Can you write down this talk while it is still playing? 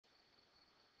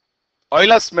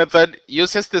Euler's method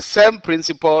uses the same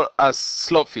principle as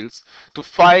slope fields to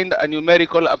find a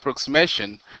numerical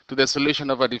approximation to the solution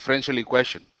of a differential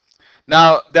equation.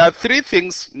 Now, there are three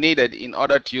things needed in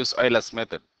order to use Euler's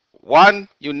method. One,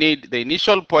 you need the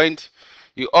initial point.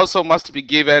 You also must be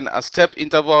given a step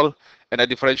interval and a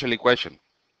differential equation.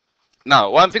 Now,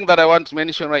 one thing that I want to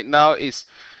mention right now is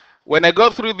when I go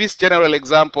through this general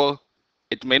example,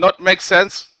 it may not make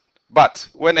sense, but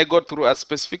when I go through a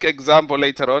specific example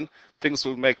later on, things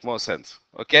will make more sense,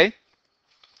 okay?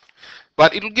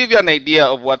 But it will give you an idea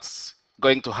of what's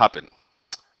going to happen.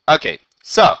 Okay,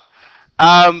 so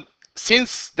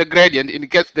since the gradient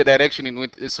indicates the direction in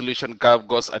which the solution curve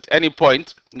goes at any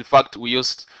point, in fact, we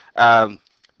used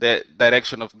the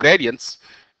direction of gradients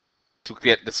to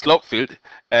create the slope field,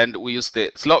 and we use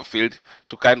the slope field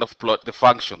to kind of plot the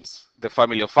functions, the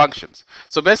family of functions.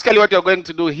 So basically what you're going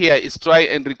to do here is try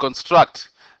and reconstruct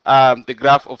the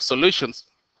graph of solutions,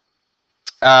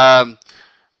 the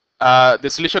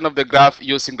solution of the graph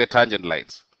using the tangent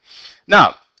lines.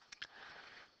 Now,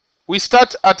 we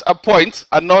start at a point,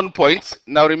 a known point.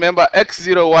 Now remember,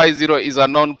 x0, y0 is a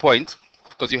known point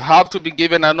because you have to be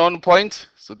given a known point.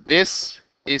 So this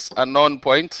is a known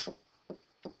point.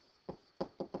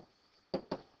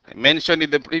 I mentioned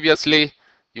it previously,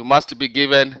 you must be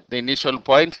given the initial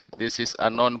point. This is a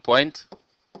known point.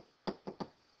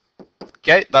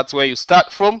 Okay, that's where you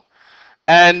start from.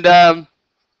 And the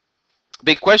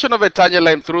equation of a tangent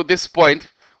line through this point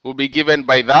will be given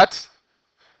by that.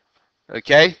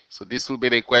 Okay, so this will be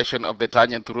the equation of the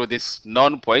tangent through this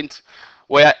known point,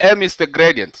 where m is the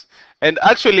gradient. And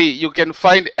actually, you can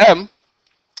find m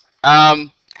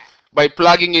by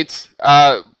plugging it,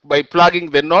 by plugging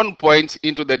the known point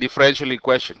into the differential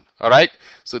equation. All right,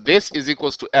 so this is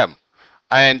equals to m,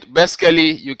 and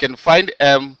basically you can find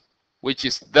m, which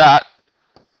is that,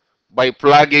 by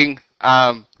plugging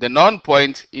the known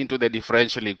point into the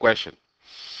differential equation.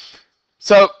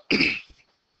 So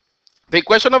the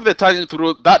equation of the tangent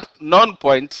through that known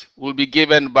point will be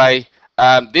given by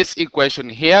this equation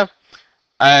here,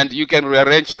 and you can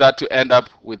rearrange that to end up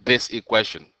with this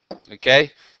equation.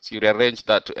 Okay, so you rearrange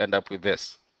that to end up with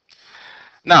this.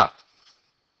 Now,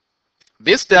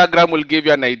 this diagram will give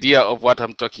you an idea of what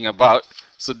I'm talking about.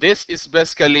 So this is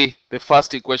basically the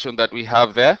first equation that we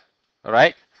have there. All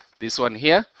right, this one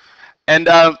here. And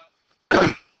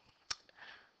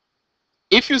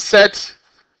if you set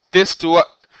this to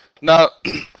now,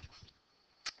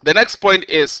 the next point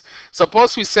is,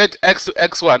 suppose we set x to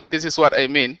x1. This is what I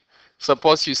mean.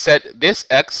 Suppose you set this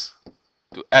x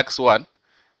to x1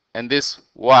 and this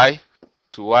y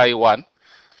to y1.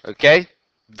 Okay,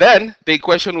 then the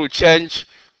equation will change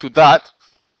to that.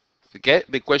 Okay,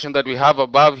 the equation that we have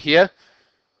above here,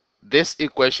 this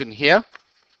equation here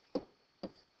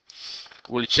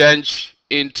will change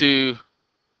into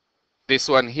this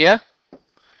one here,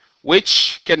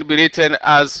 which can be written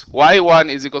as y1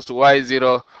 is equals to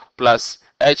y0 plus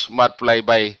h multiplied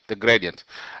by the gradient.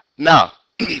 Now,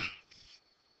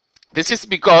 this is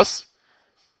because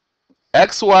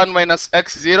x1 minus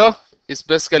x0 is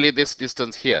basically this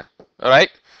distance here. All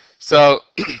right, so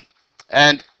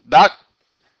and that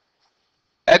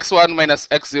x1 minus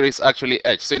x0 is actually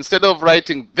h. So instead of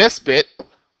writing this bit,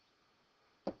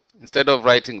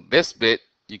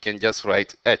 you can just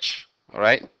write h, all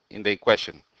right, in the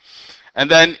equation. And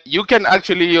then you can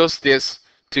actually use this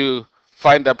to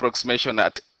find the approximation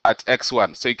at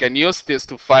x1. So you can use this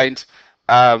to find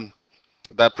the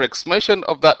approximation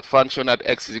of that function at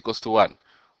x is equals to 1,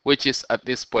 which is at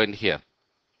this point here.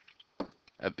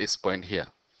 At this point here.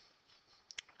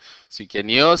 So you can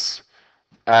use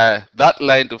that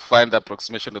line to find the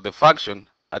approximation of the function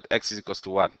at x is equals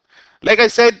to 1. Like I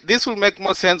said, this will make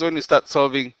more sense when you start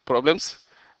solving problems.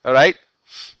 All right.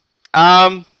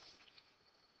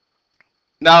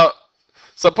 Now,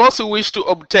 suppose we wish to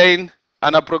obtain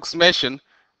an approximation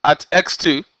at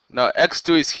x2. Now,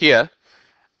 x2 is here.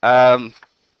 X2,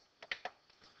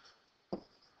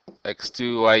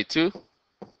 y2.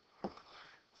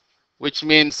 Which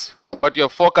means what you're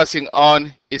focusing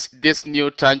on is this new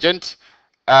tangent.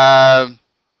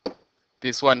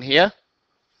 This one here.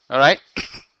 All right.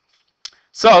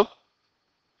 So,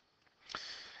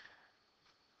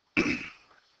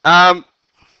 the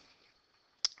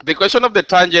equation of the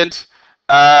tangent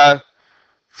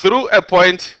through a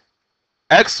point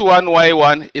x1,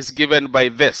 y1 is given by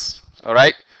this. All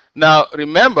right. Now,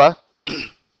 remember,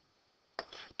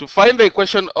 to find the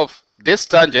equation of this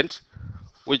tangent,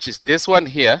 which is this one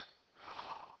here,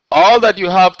 all that you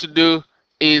have to do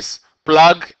is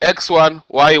plug x1,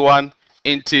 y1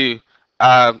 into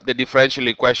the differential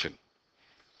equation.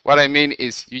 What I mean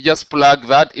is you just plug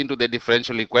that into the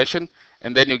differential equation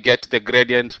and then you get the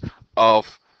gradient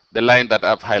of the line that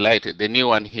I've highlighted, the new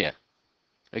one here.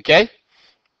 Okay?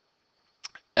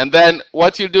 And then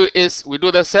what you do is we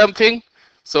do the same thing.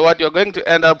 So what you're going to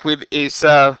end up with is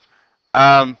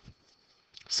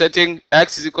setting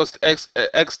x is equals to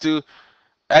x2,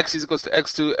 x is equals to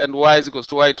x2, and y is equals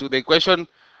to y2. The equation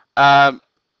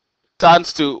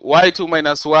turns to y2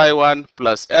 minus y1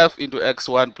 plus f into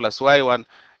x1 plus y1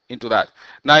 into that.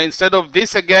 Now instead of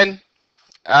this again,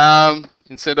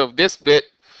 instead of this bit,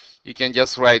 you can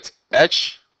just write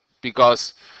h,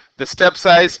 because the step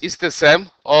size is the same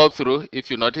all through. If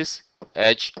you notice,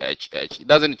 h, it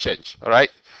doesn't change. All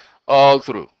right, all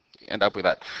through. You end up with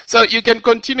that. So you can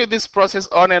continue this process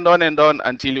on and on and on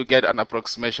until you get an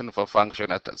approximation of a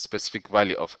function at a specific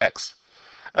value of x.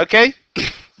 Okay,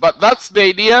 but that's the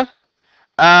idea.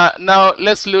 Now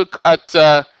let's look at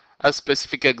a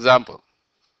specific example.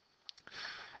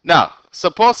 Now,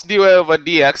 suppose dy over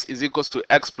dx is equals to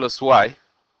x plus y,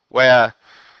 where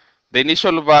the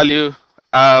initial value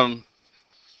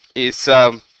is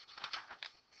when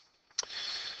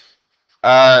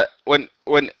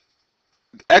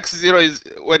x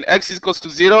is equals to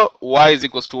 0, y is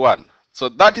equals to 1. So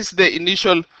that is the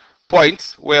initial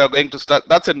point we are going to start.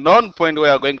 That's a known point we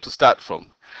are going to start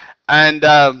from, and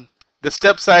the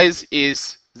step size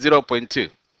is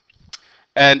 0.2,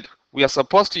 and we are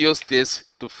supposed to use this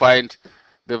to find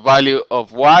the value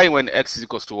of y when x is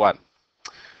equals to 1.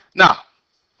 Now,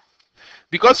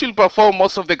 because you'll perform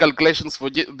most of the calculations for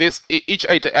each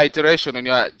iteration in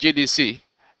your GDC,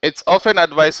 it's often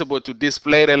advisable to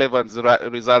display relevant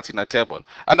results in a table.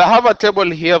 And I have a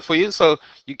table here for you, so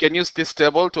you can use this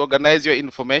table to organize your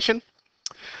information.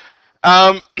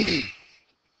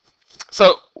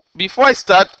 So before I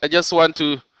start, I just want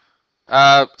to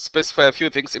specify a few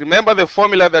things. Remember, the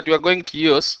formula that we are going to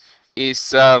use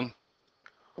is yn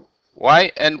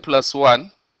plus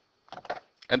 1,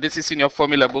 and this is in your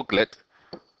formula booklet.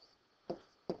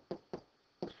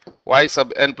 Y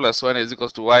sub n plus 1 is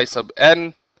equals to y sub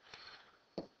n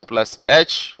plus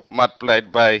h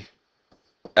multiplied by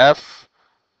f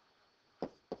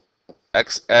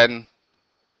xn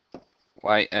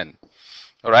yn.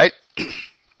 All right.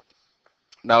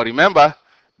 Now remember,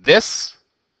 this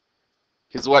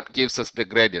is what gives us the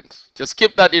gradient. Just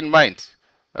keep that in mind.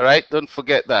 All right. Don't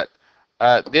forget that.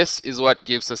 This is what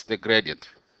gives us the gradient.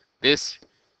 This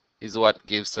is what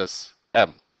gives us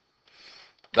m.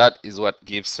 That is what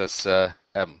gives us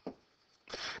m.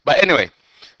 But anyway,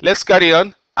 let's carry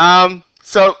on.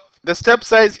 So the step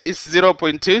size is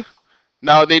 0.2.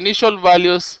 Now the initial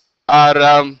values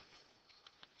are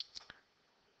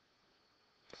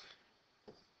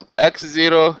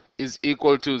x0 is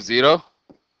equal to 0,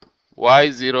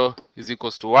 y0 is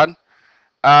equals to 1,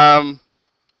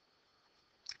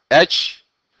 h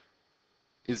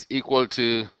is equal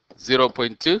to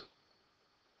 0.2.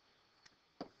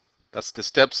 That's the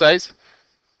step size.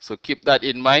 So keep that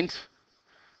in mind.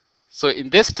 So in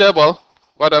this table,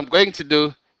 what I'm going to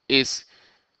do is,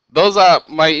 those are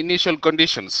my initial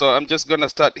conditions. So I'm just going to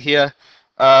start here.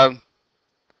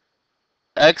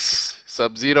 X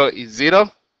sub 0 is 0.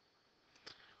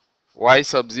 Y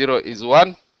sub 0 is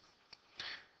 1.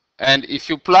 And if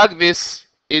you plug this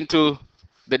into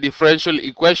the differential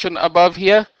equation above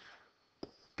here,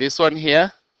 this one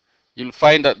here, you'll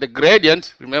find that the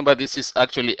gradient, remember this is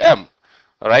actually m,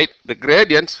 all right? The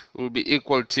gradient will be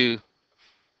equal to,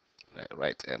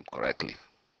 write m correctly.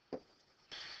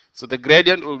 So the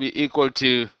gradient will be equal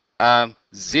to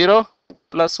 0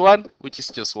 plus 1, which is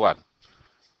just 1,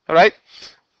 all right?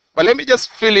 But let me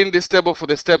just fill in this table for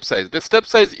the step size. The step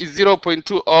size is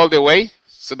 0.2 all the way,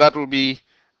 so that will be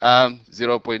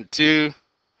 0.2,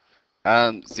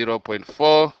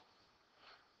 0.4,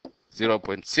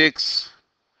 0.6,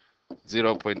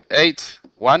 0.8,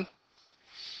 1.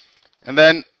 And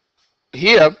then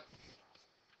here,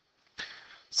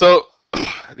 so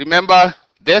remember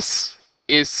this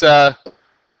is our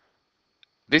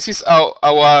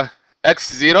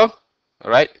x0,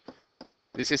 all right?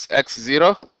 This is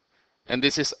x0, and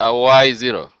this is our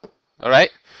y0, all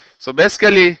right? So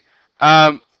basically,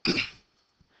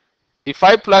 if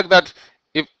I plug that,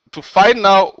 to find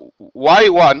now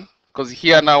y1, because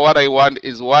here now what I want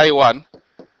is y1,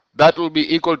 that will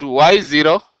be equal to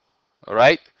y0, all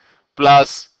right,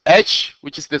 plus h,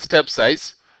 which is the step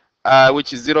size,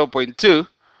 which is 0.2,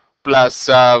 plus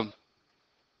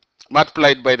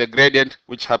multiplied by the gradient,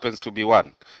 which happens to be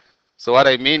 1. So what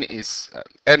I mean is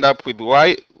end up with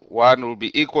y1 will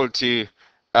be equal to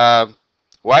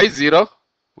y0,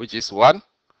 which is 1,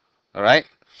 all right,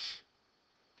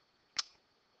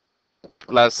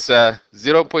 plus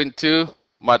 0.2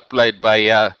 multiplied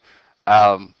by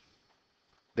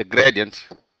the gradient,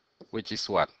 which is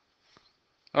 1.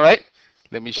 All right,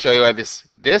 let me show you why this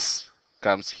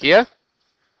comes here,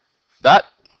 that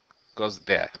goes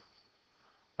there.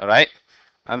 All right,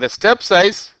 and the step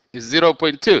size is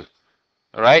 0.2.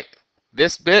 All right,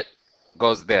 this bit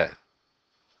goes there,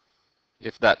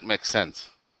 if that makes sense.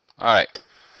 All right,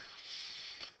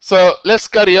 so let's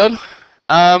carry on.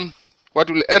 What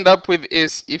we'll end up with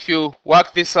is, if you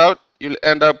work this out, you'll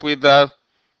end up with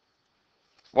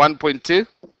 1.2,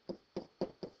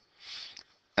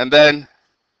 and then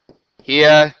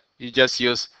here you just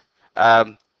use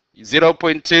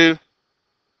 0.2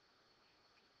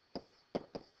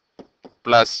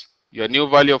 plus your new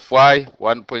value of y,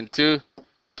 1.2,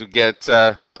 to get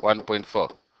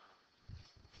 1.4,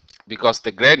 because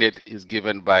the gradient is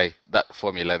given by that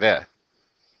formula there.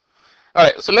 All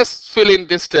right, so let's fill in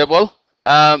this table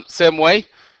same way.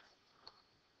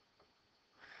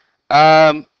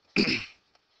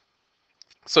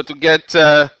 So to get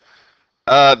the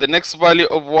next value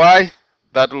of y,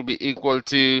 that will be equal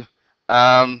to,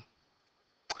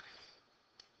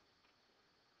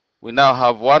 we now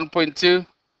have 1.2,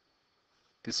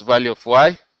 this value of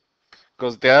y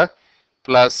goes there,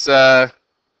 plus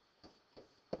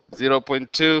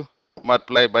 0.2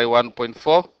 multiplied by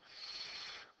 1.4,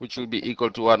 which will be equal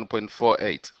to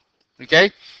 1.48.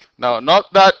 Okay, now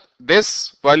note that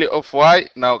this value of y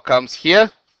now comes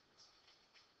here.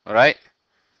 All right,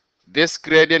 this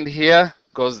gradient here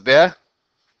goes there,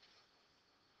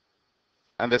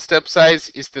 and the step size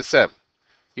is the same.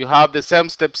 You have the same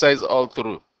step size all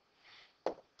through.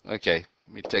 Okay,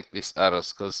 let me take these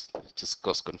arrows because it just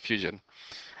causes confusion.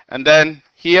 And then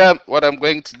here, what I'm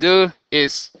going to do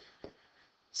is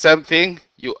same thing.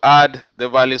 You add the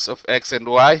values of x and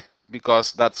y,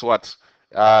 because that's what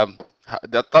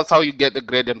that's how you get the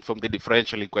gradient from the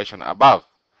differential equation above,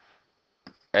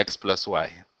 x plus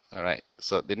y. All right,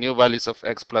 so the new values of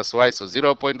x plus y, so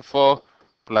 0.4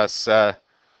 plus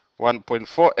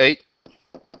 1.48,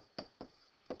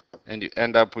 and you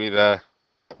end up with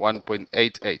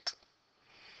 1.88.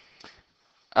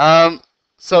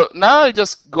 So now I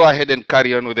just go ahead and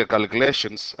carry on with the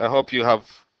calculations. I hope you have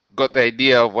got the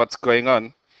idea of what's going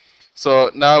on.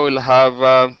 So now we'll have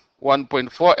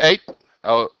 1.48,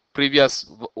 our previous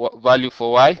value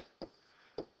for y,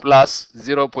 plus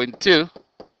 0.2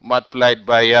 multiplied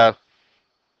by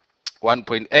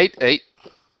 1.88,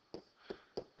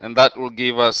 and that will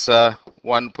give us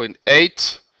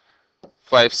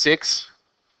 1.856,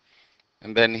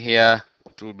 and then here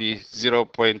it will be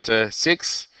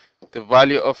 0.6, the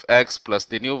value of x plus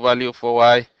the new value for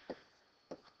y,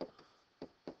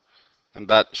 and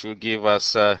that should give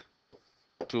us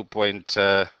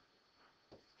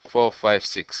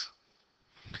 2.456.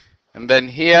 And then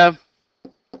here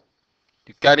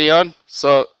you carry on.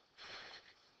 So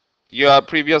your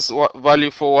previous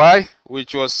value for y,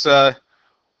 which was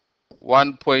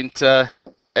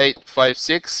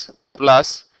 1.856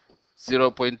 plus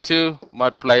 0.2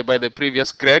 multiplied by the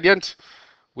previous gradient,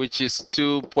 which is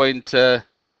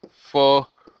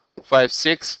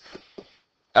 2.456.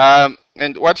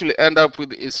 And what you'll end up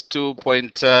with is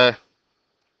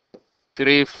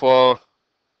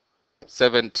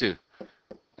 2.3472.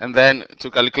 And then to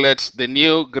calculate the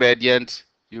new gradient,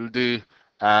 you'll do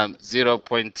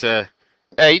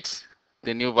 0.8,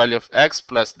 the new value of x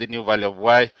plus the new value of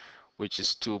y, which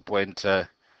is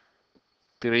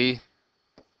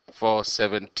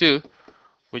 2.3472,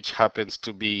 which happens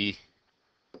to be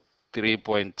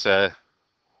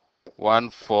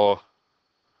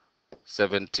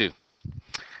 3.1472.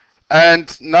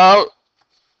 And now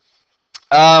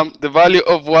the value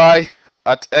of y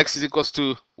at x is equals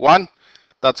to 1.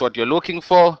 That's what you're looking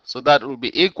for. So that will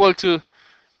be equal to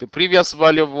the previous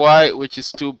value of y, which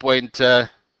is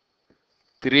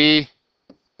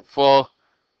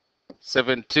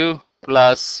 2.3472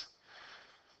 plus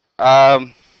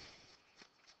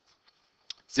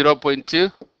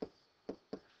 0.2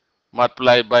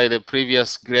 multiplied by the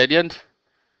previous gradient,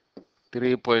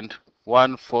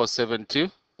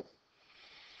 3.1472.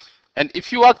 And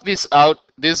if you work this out,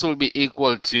 this will be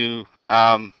equal to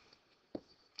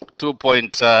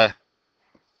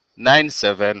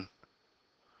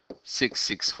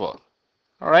 2.97664.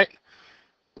 All right.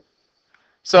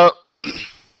 So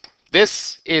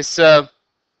this is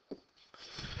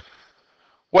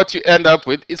what you end up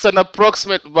with. It's an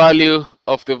approximate value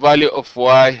of the value of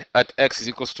y at x is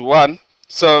equals to 1.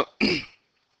 So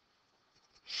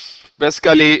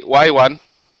basically y1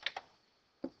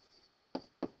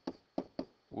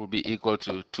 will be equal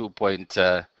to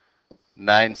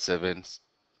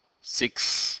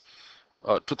 2.97664.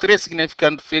 to three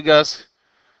significant figures,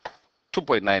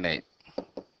 2.98.